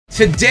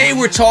Today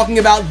we're talking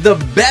about the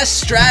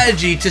best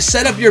strategy to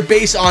set up your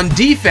base on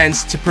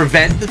defense to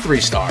prevent the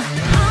 3-star.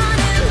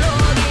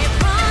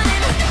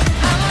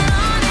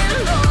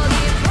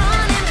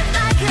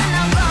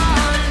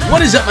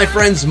 What is up, my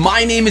friends?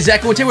 My name is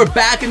Echo, and today we're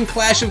back in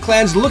Clash of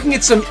Clans looking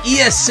at some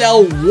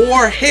ESL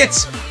war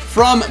hits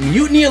from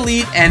Mutiny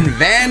Elite and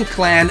Van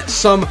Clan,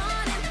 some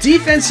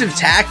defensive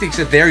tactics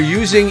that they're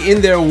using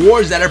in their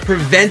wars that are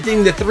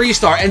preventing the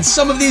 3-star, and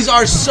some of these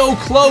are so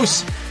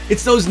close.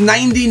 It's those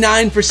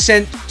 99%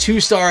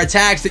 2-star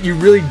attacks that you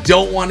really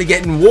don't want to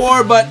get in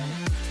war, but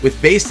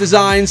with base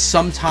designs,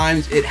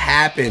 sometimes it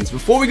happens.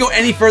 Before we go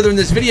any further in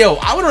this video,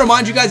 I want to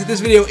remind you guys that this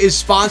video is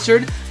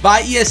sponsored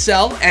by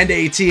ESL and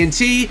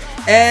AT&T.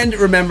 And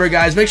remember,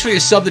 guys, make sure you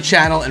sub the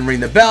channel and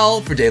ring the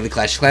bell for daily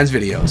Clash of Clans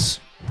videos.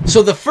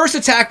 So the first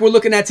attack we're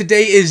looking at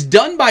today is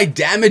done by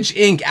Damage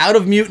Inc. out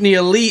of Mutiny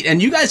Elite,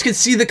 and you guys can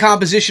see the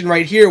composition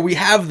right here. We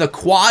have the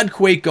Quad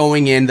Quake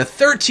going in, the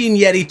 13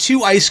 Yeti,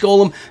 2 Ice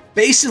Golem.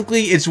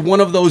 Basically, it's one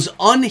of those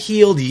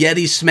unhealed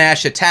Yeti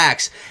smash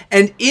attacks.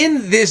 And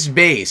in this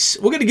base,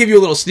 we're going to give you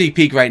a little sneak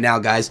peek right now,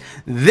 guys.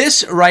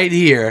 This right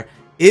here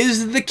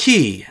is the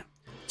key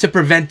to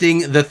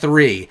preventing the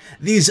 3.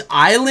 These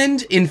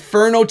island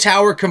Inferno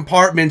Tower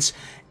compartments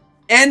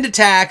end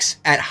attacks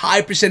at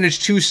high percentage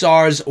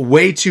 2-stars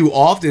way too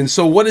often.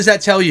 So what does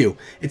that tell you?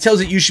 It tells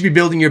that you should be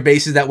building your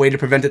bases that way to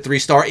prevent a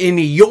 3-star in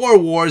your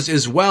wars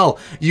as well.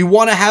 You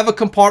want to have a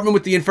compartment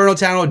with the Inferno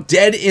Tower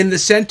dead in the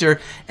center,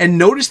 and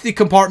notice the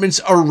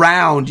compartments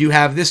around. You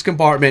have this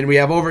compartment, we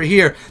have over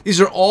here. These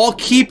are all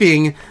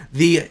keeping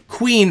the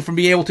queen from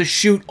being able to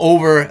shoot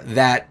over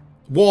that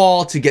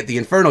wall to get the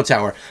Inferno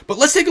Tower. But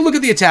let's take a look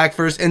at the attack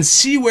first and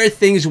see where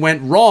things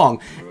went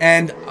wrong.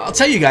 And I'll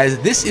tell you guys,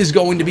 this is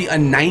going to be a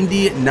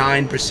 99%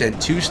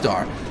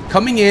 2-star.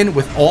 Coming in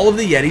with all of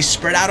the Yetis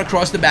spread out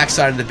across the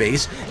backside of the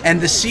base, and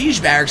the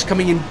Siege Barracks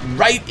coming in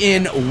right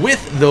in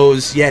with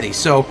those Yetis.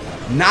 So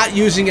not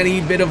using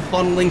any bit of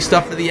funneling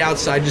stuff for the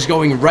outside, just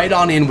going right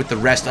on in with the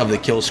rest of the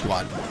kill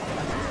squad.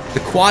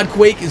 The Quad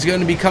Quake is going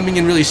to be coming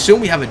in really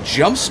soon. We have a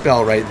jump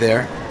spell right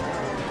there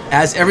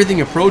as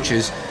everything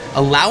approaches,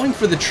 allowing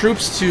for the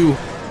troops to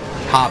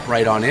hop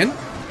right on in.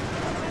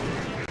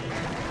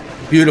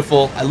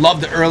 Beautiful. I love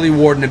the early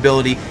Warden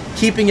ability,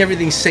 keeping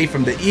everything safe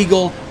from the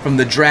Eagle, from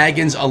the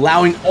Dragons,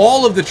 allowing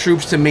all of the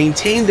troops to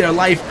maintain their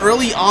life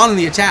early on in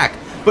the attack.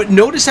 But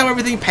notice how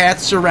everything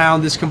paths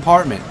around this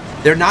compartment.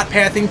 They're not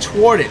pathing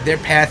toward it, they're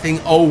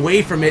pathing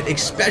away from it,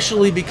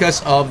 especially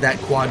because of that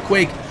Quad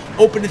Quake,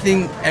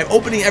 opening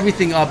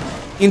everything up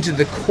into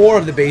the core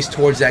of the base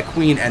towards that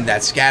queen and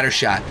that scatter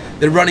shot.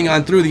 They're running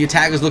on through. The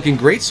attack is looking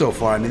great so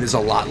far. I mean, there's a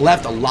lot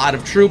left, a lot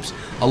of troops,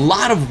 a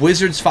lot of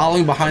wizards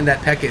following behind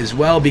that P.E.K.K.A. as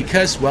well,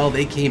 because, well,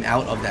 they came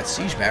out of that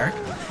siege barrack.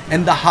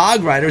 And the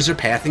Hog Riders are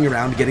pathing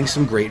around, getting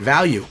some great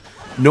value.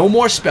 No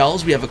more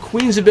spells. We have a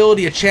queen's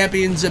ability, a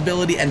champion's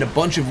ability, and a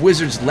bunch of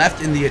wizards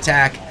left in the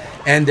attack.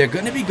 And they're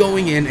going to be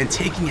going in and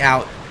taking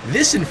out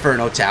this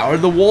Inferno Tower.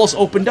 The walls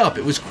opened up.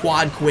 It was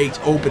Quad Quaked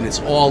open. It's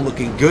all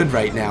looking good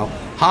right now.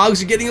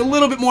 Hogs are getting a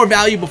little bit more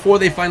value before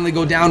they finally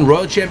go down.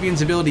 Royal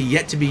Champion's ability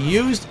yet to be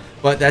used,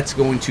 but that's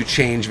going to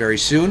change very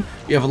soon.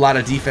 You have a lot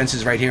of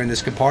defenses right here in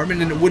this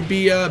compartment, and it would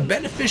be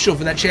beneficial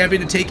for that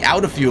champion to take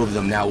out a few of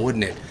them now,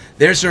 wouldn't it?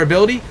 There's her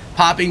ability,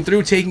 popping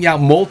through, taking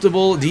out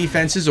multiple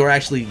defenses, or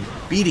actually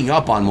beating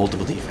up on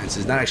multiple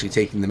defenses, not actually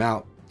taking them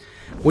out.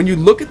 When you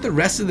look at the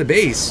rest of the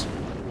base,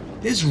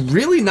 there's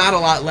really not a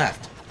lot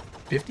left.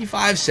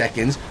 55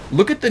 seconds.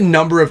 Look at the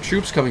number of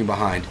troops coming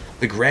behind.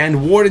 The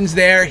Grand Warden's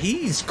there.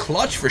 He's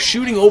clutch for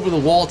shooting over the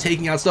wall,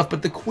 taking out stuff,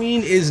 but the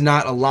Queen is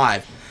not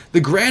alive.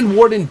 The Grand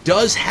Warden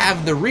does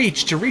have the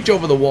reach to reach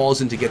over the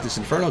walls and to get this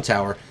Inferno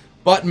Tower,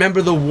 but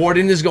remember, the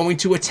Warden is going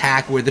to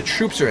attack where the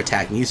troops are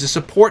attacking. He's a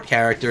support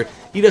character.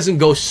 He doesn't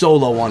go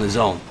solo on his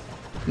own.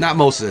 Not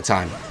most of the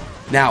time.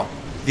 Now,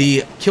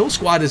 the kill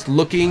squad is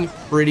looking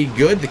pretty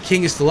good. The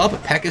King is still up, a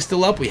P.E.K.K.A. is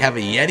still up. We have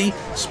a Yeti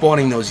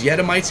spawning those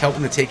Yetimites,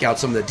 helping to take out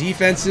some of the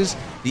defenses.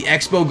 The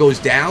Expo goes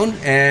down,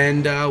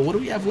 and what do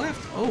we have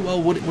left? Oh,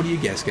 well, what do you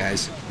guess,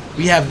 guys?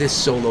 We have this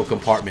solo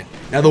compartment.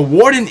 Now, the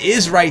Warden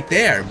is right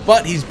there,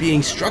 but he's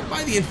being struck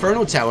by the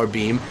Inferno Tower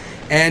beam,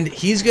 and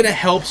he's going to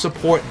help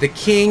support the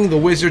King, the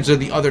Wizards, or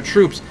the other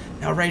troops.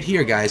 Now, right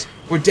here, guys,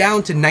 we're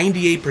down to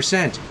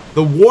 98%.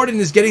 The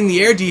Warden is getting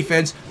the air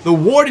defense. The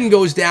Warden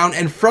goes down,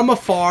 and from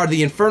afar,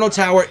 the Inferno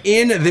Tower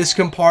in this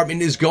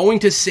compartment is going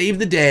to save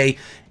the day,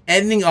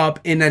 ending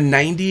up in a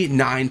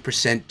 99%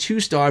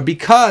 2-star,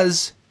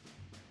 because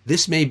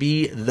this may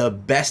be the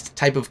best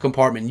type of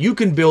compartment you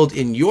can build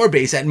in your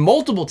base at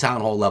multiple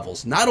Town Hall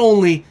levels, not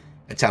only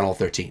at Town Hall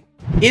 13.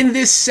 In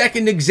this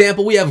second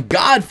example, we have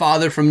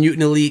Godfather from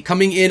Mutiny Elite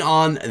coming in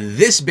on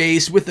this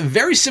base with a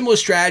very similar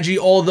strategy,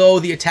 although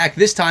the attack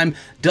this time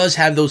does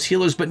have those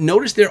healers. But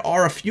notice there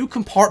are a few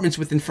compartments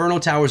with Inferno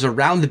Towers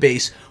around the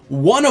base,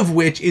 one of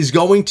which is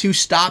going to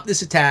stop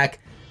this attack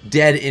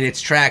dead in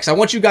its tracks. I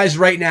want you guys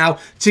right now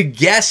to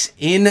guess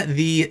in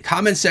the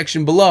comment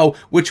section below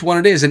which one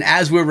it is. And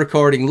as we're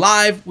recording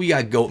live, we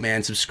got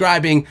Goatman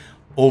subscribing.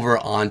 over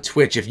on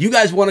Twitch. If you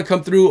guys want to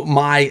come through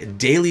my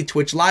daily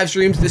Twitch live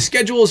streams, the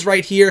schedule is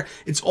right here.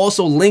 It's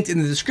also linked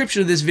in the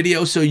description of this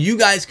video, so you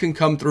guys can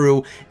come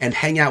through and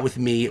hang out with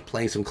me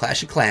playing some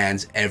Clash of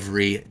Clans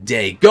every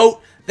day.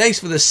 Goat, thanks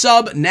for the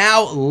sub.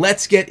 Now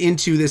let's get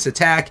into this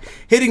attack,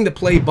 hitting the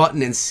play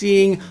button and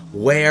seeing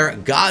where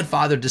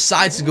Godfather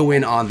decides to go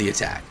in on the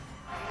attack.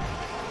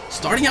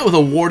 Starting out with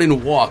a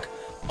Warden Walk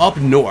up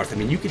north. I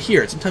mean, you could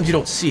hear it. Sometimes you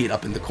don't see it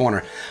up in the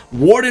corner.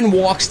 Warden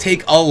walks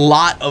take a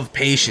lot of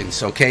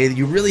patience, okay?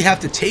 You really have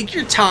to take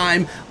your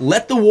time,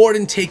 let the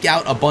Warden take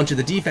out a bunch of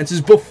the defenses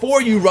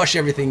before you rush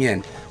everything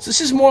in. So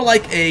this is more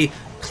like a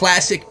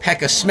classic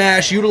P.E.K.K.A.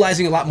 smash,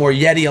 utilizing a lot more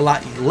Yeti, a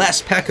lot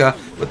less P.E.K.K.A.,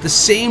 but the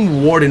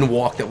same Warden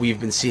walk that we've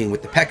been seeing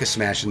with the P.E.K.K.A.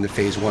 smash in the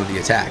phase 1 of the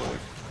attack.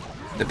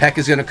 The P.E.K.K.A.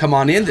 is going to come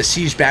on in, the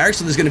Siege Barracks,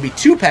 so there's going to be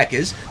 2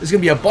 P.E.K.K.A.s, there's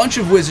going to be a bunch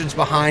of Wizards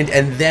behind,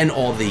 and then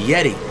all the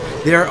Yeti.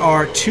 There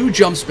are 2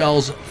 jump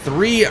spells,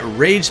 3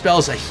 rage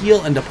spells, a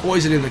heal, and a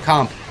poison in the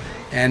comp.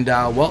 And,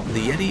 well, the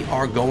Yeti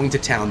are going to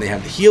town. They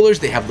have the healers,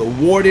 they have the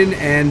Warden,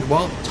 and,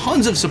 well,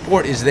 tons of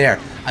support is there.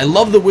 I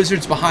love the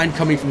Wizards behind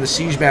coming from the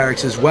Siege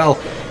Barracks as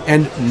well,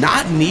 and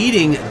not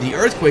needing the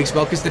Earthquake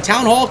spell, because the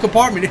Town Hall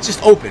compartment, it's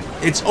just open.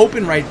 It's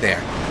open right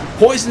there.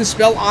 Poison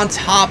spell on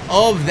top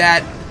of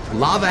that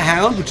Lava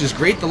Hound, which is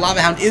great. The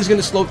Lava Hound is going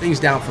to slow things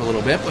down for a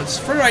little bit, but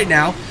for right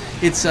now,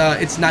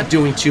 it's not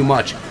doing too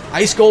much.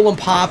 Ice Golem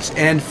pops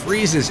and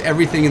freezes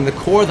everything in the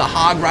core. The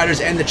Hog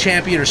Riders and the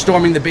Champion are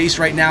storming the base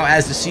right now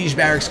as the Siege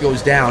Barracks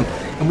goes down.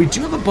 And we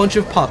do have a bunch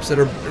of pups that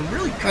are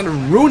really kind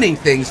of ruining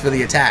things for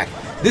the attack.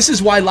 This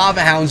is why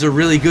Lava Hounds are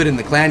really good in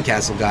the Clan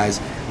Castle, guys.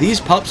 These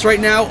pups right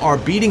now are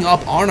beating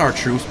up on our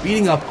troops,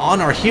 beating up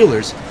on our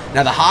healers.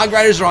 Now the Hog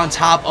Riders are on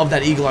top of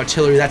that Eagle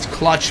Artillery. That's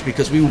clutch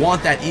because we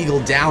want that Eagle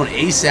down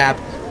ASAP.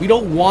 We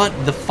don't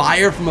want the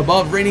fire from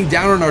above raining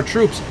down on our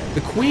troops.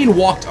 The Queen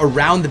walked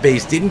around the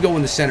base, didn't go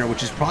in the center,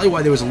 which is probably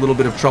why there was a little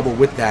bit of trouble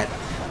with that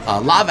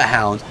Lava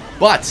Hound.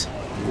 But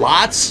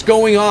lots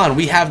going on.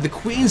 We have the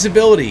Queen's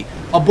ability,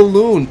 a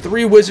balloon,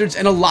 3 Wizards,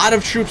 and a lot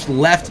of troops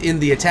left in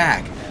the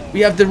attack.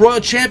 We have the Royal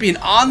Champion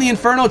on the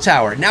Inferno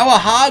Tower. Now a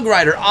Hog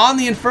Rider on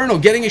the Inferno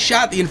getting a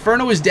shot. The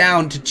Inferno is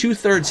down to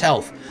 2/3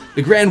 health.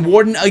 The Grand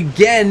Warden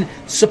again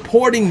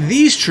supporting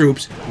these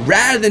troops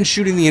rather than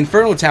shooting the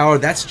Inferno Tower.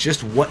 That's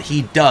just what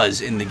he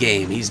does in the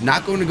game. He's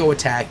not going to go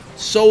attack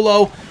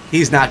solo.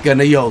 He's not going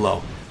to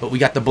YOLO. But we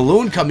got the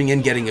balloon coming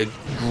in, getting a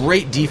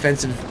great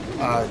defensive,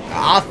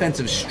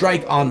 offensive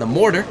strike on the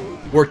mortar.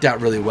 Worked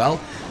out really well.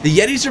 The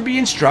Yetis are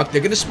being struck.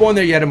 They're going to spawn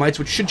their Yetimites,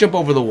 which should jump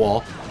over the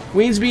wall.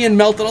 Queen's being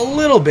melted a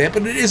little bit,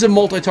 but it is a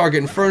multi-target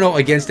Inferno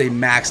against a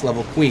max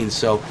level Queen.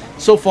 So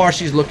far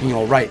she's looking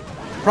all right.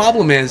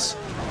 Problem is,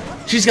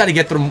 she's got to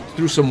get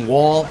through some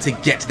wall to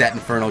get to that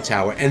Inferno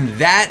Tower, and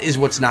that is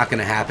what's not going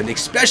to happen,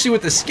 especially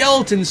with the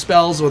skeleton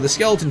spells, or the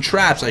skeleton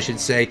traps, I should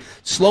say,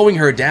 slowing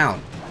her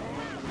down.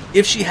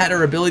 If she had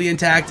her ability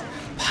intact,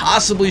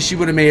 possibly she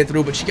would have made it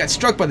through, but she got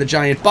struck by the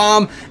giant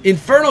bomb.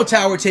 Inferno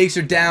Tower takes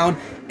her down,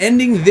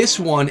 ending this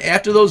one.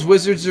 After those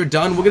Wizards are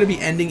done, we're going to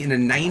be ending in a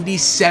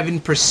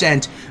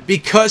 97%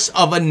 because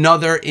of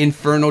another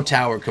Inferno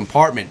Tower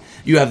compartment.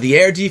 You have the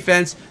air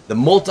defense, the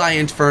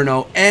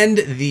multi-Inferno, and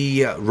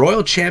the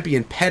Royal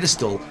Champion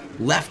pedestal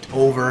left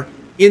over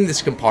in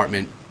this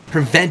compartment,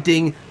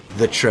 preventing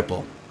the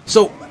triple.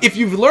 So, if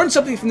you've learned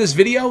something from this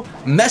video,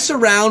 mess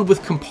around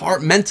with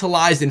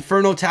compartmentalized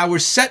Inferno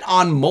Towers set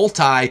on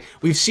multi.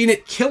 We've seen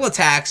it kill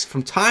attacks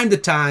from time to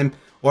time,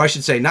 or I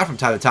should say not from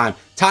time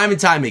and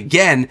time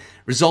again,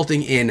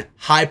 resulting in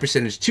high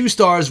percentage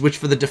 2-stars, which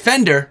for the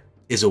defender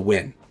is a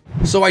win.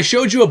 So I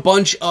showed you a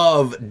bunch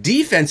of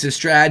defensive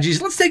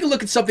strategies. Let's take a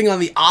look at something on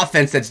the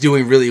offense that's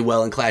doing really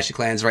well in Clash of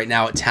Clans right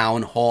now at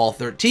Town Hall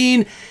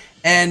 13.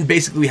 And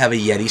basically we have a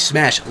Yeti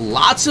smash.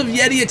 Lots of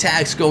Yeti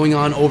attacks going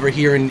on over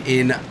here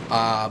in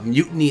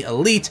Mutiny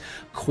Elite.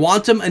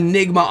 Quantum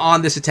Enigma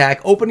on this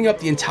attack, opening up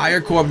the entire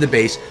core of the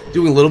base,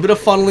 doing a little bit of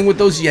funneling with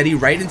those Yeti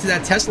right into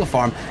that Tesla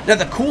farm. Now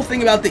the cool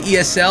thing about the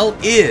ESL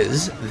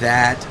is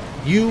that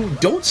you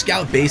don't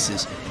scout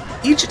bases.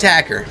 Each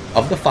attacker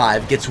of the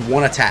 5 gets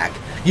 1 attack.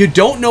 You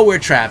don't know where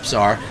traps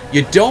are.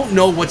 You don't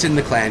know what's in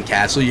the clan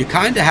castle. You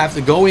kind of have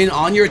to go in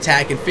on your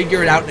attack and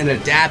figure it out and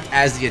adapt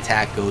as the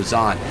attack goes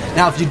on.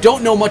 Now, if you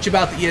don't know much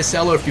about the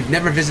ESL, or if you've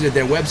never visited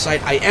their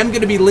website, I am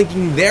going to be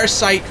linking their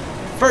site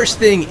first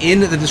thing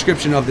in the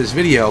description of this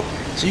video,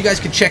 so you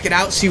guys can check it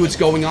out, see what's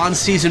going on.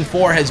 Season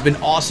 4 has been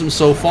awesome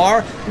so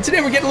far, and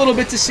today we're getting a little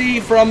bit to see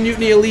from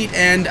Mutiny Elite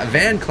and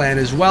Van Clan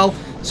as well,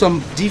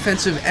 some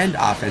defensive and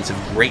offensive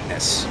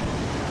greatness.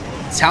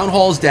 Town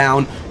Hall's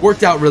down,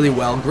 worked out really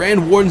well.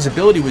 Grand Warden's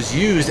ability was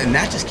used, and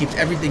that just keeps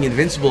everything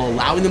invincible,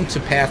 allowing them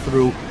to pass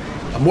through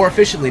more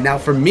efficiently. Now,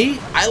 for me,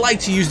 I like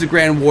to use the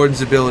Grand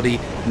Warden's ability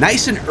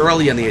nice and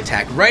early on the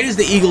attack, right as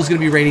the Eagle's going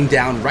to be raining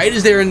down, right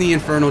as they're in the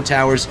Inferno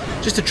Towers,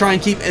 just to try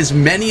and keep as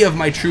many of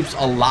my troops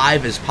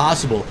alive as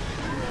possible.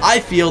 I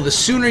feel the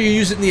sooner you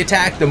use it in the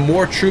attack, the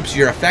more troops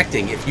you're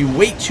affecting. If you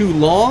wait too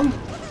long,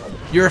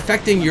 you're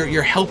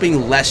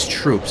helping less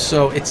troops.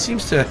 So it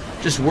seems to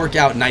just work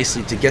out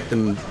nicely to get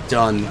them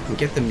done and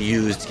get them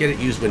used, get it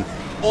used when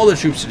all the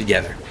troops are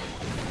together.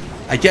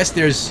 I guess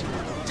there's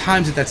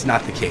times that that's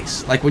not the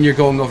case, like when you're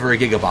going over a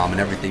gigabomb and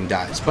everything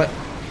dies. But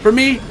for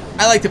me,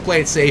 I like to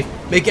play it safe,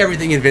 make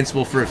everything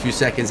invincible for a few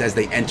seconds as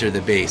they enter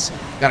the base.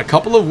 Got a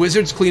couple of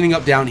wizards cleaning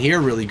up down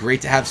here. Really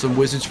great to have some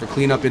wizards for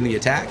cleanup in the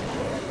attack.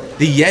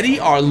 The Yeti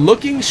are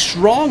looking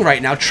strong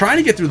right now, trying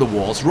to get through the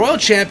walls. Royal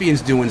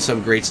Champion's doing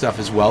some great stuff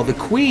as well. The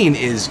Queen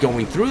is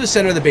going through the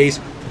center of the base,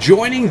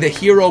 joining the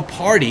hero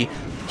party.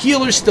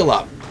 Healers still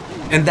up,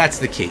 and that's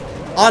the key.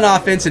 On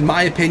offense, in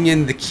my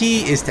opinion, the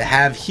key is to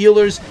have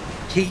healers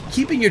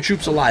keeping your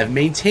troops alive,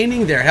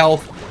 maintaining their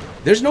health.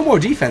 There's no more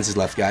defenses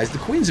left, guys. The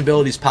Queen's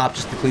abilities pop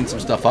just to clean some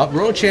stuff up.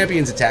 Royal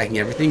Champion's attacking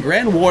everything.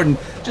 Grand Warden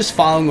just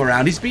following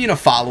around. He's being a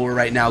follower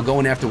right now,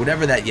 going after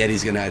whatever that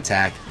Yeti's going to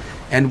attack.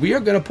 And we are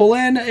going to pull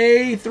in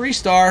a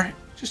 3-star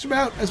just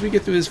about as we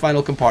get through this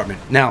final compartment.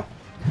 Now,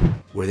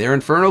 were there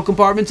Inferno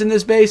compartments in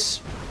this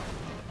base?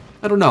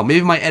 I don't know.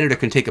 Maybe my editor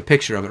can take a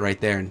picture of it right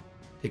there and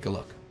take a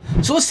look.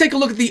 So let's take a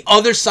look at the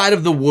other side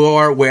of the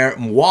war where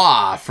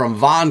Moi from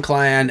Von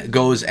Clan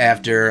goes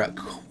after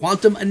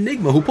Quantum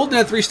Enigma, who pulled in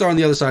a 3-star on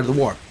the other side of the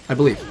war, I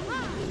believe.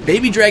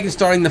 Baby Dragon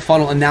starting the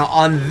funnel, and now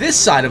on this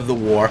side of the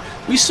war,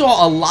 we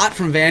saw a lot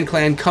from Van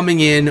Clan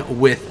coming in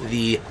with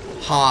the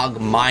Hog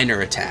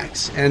Miner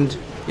attacks. And,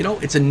 you know,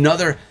 it's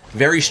another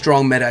very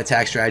strong meta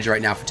attack strategy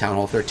right now for Town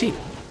Hall 13.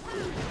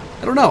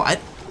 I don't know.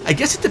 I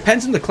guess it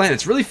depends on the clan.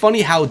 It's really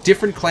funny how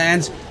different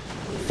clans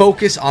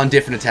focus on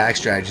different attack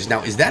strategies.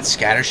 Now, is that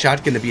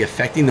Scattershot going to be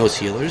affecting those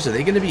healers? Are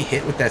they going to be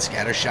hit with that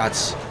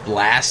Scattershot's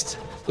blast?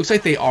 Looks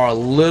like they are a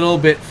little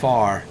bit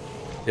far.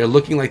 They're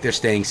looking like they're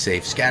staying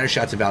safe.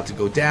 Scattershot's about to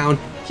go down.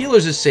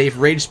 Healers is safe.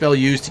 Rage spell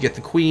used to get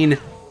the Queen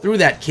through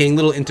that King.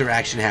 Little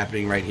interaction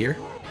happening right here.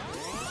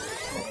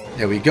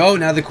 There we go.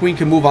 Now the Queen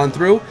can move on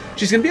through.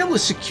 She's going to be able to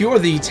secure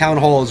the Town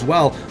Hall as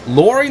well,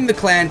 luring the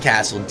Clan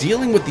Castle,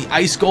 dealing with the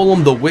Ice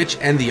Golem, the Witch,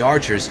 and the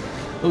Archers.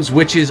 Those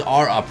witches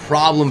are a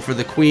problem for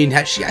the Queen.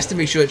 She has to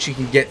make sure that she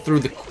can get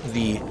through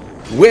the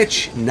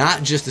Witch,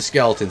 not just the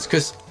skeletons.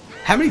 Because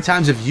how many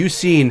times have you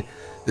seen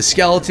the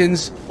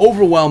skeletons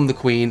overwhelm the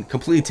Queen,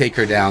 completely take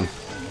her down,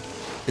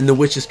 and the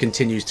Witch just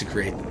continues to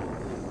create them?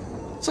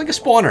 It's like a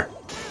spawner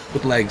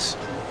with legs.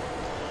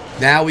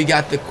 Now we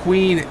got the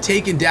Queen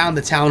taking down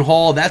the Town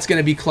Hall. That's going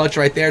to be clutch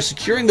right there,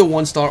 securing the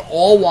 1-star,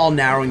 all while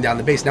narrowing down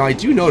the base. Now, I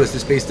do notice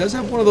this base does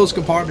have one of those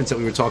compartments that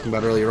we were talking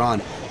about earlier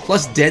on,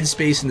 plus dead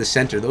space in the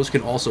center. Those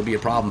can also be a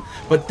problem.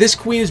 But this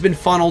Queen has been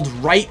funneled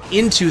right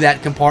into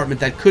that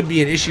compartment. That could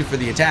be an issue for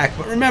the attack.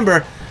 But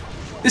remember,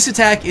 this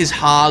attack is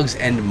Hogs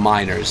and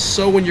Miners.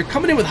 So when you're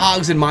coming in with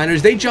Hogs and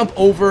Miners, they jump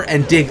over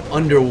and dig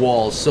under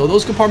walls. So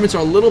those compartments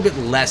are a little bit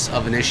less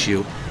of an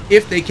issue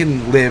if they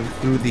can live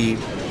through the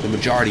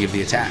majority of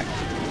the attack.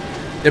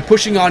 They're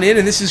pushing on in,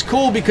 and this is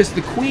cool because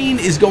the Queen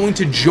is going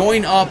to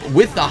join up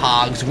with the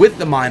Hogs, with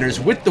the Miners,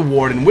 with the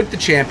Warden, with the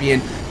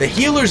Champion. The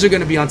healers are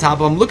going to be on top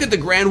of them. Look at the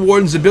Grand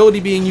Warden's ability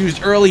being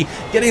used early,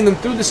 getting them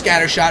through the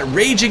Scattershot,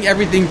 raging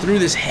everything through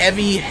this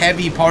heavy,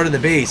 heavy part of the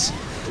base.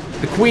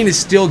 The Queen is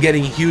still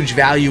getting huge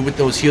value with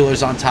those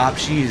healers on top.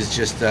 She is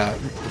just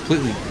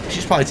completely,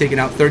 she's probably taking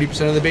out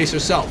 30% of the base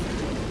herself.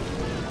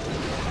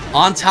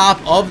 On top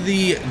of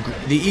the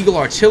Eagle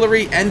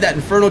Artillery and that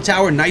Inferno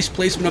Tower, nice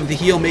placement of the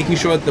heal, making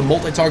sure that the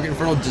multi-target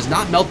Inferno does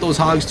not melt those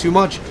Hogs too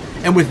much.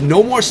 And with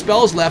no more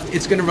spells left,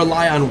 it's going to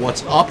rely on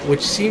what's up,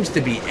 which seems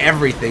to be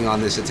everything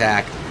on this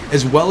attack,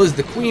 as well as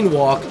the Queen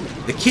Walk,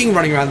 the King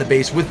running around the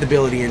base with the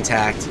ability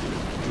intact.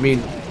 I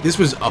mean, this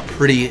was a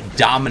pretty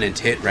dominant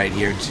hit right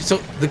here. So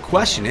the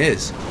question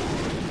is,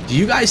 do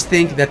you guys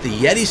think that the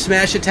Yeti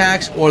Smash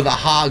attacks or the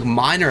Hog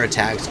Miner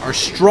attacks are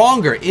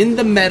stronger in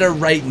the meta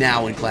right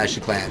now in Clash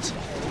of Clans?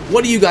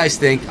 What do you guys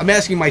think? I'm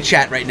asking my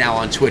chat right now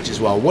on Twitch as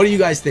well. What do you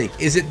guys think?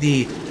 Is it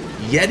the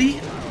Yeti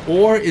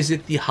or is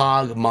it the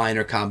Hog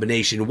Miner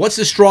combination? What's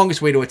the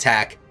strongest way to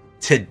attack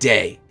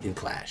today in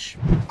Clash?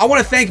 I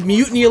want to thank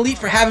Mutiny Elite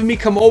for having me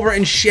come over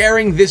and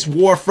sharing this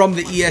war from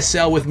the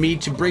ESL with me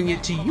to bring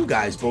it to you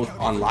guys both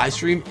on live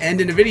stream and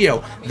in a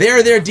video. There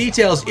are their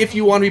details if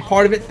you want to be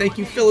part of it. Thank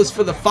you, Phyllis,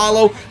 for the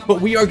follow,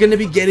 but we are going to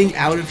be getting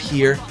out of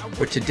here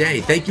for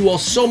today. Thank you all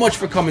so much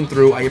for coming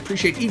through. I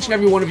appreciate each and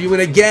every one of you,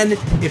 and again,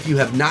 if you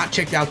have not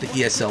checked out the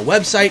ESL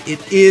website,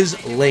 it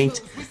is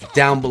linked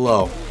down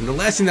below. And the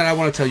last thing that I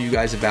want to tell you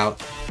guys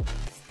about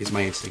is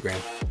my Instagram.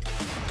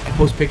 I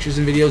post pictures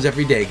and videos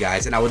every day,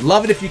 guys, and I would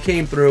love it if you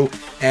came through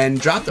and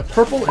dropped a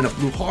purple and a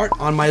blue heart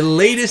on my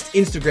latest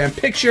Instagram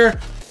picture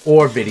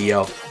or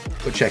video.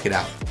 Go check it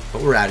out.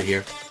 But we're out of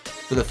here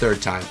for the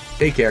 3rd time.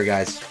 Take care,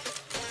 guys,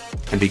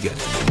 and be good.